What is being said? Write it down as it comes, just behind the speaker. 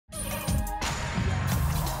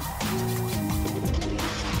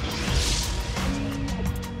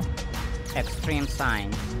Extreme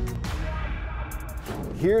science.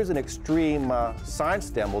 Here's an extreme science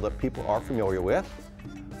demo that people are familiar with.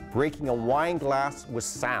 Breaking a wine glass with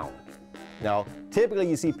sound. Now, typically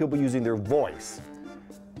you see people using their voice,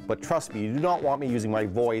 but trust me, you do not want me using my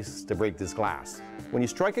voice to break this glass. When you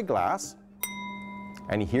strike a glass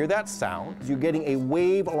and you hear that sound, you're getting a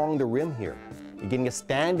wave along the rim here. You're getting a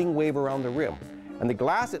standing wave around the rim. And the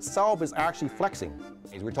glass itself is actually flexing.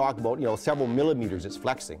 As we're talking about, several millimeters it's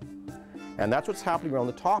flexing. And that's what's happening around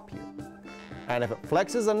the top here. And if it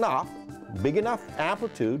flexes enough, big enough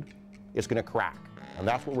amplitude, it's going to crack. And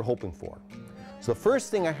that's what we're hoping for. So the first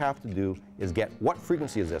thing I have to do is get, what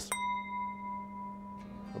frequency is this?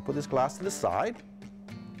 I'll put this glass to the side.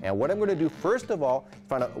 And what I'm going to do first of all,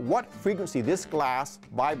 find out what frequency this glass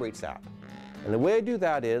vibrates at. And the way I do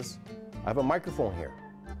that is, I have a microphone here,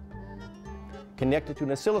 connected to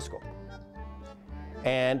an oscilloscope.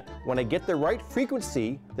 And when I get the right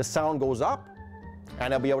frequency, the sound goes up,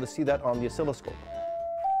 and I'll be able to see that on the oscilloscope.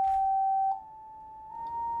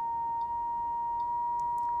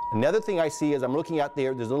 Another thing I see is I'm looking at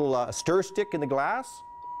there's a little stir stick in the glass.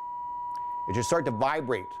 It should start to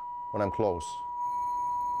vibrate when I'm close.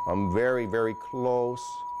 I'm very, very close.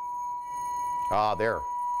 Ah, there.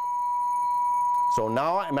 So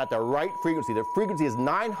now I'm at the right frequency. The frequency is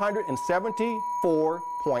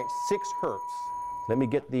 974.6 hertz. Let me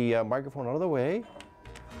get the microphone out of the way.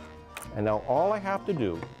 And now all I have to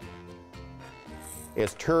do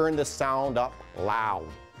is turn the sound up loud.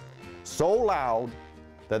 So loud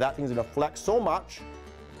that that thing's going to flex so much,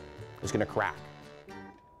 it's going to crack.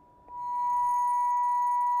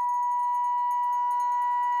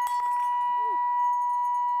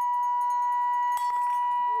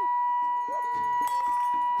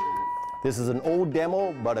 This is an old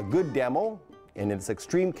demo, but a good demo, and it's an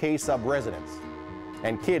extreme case of resonance.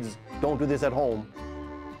 And kids, don't do this at home.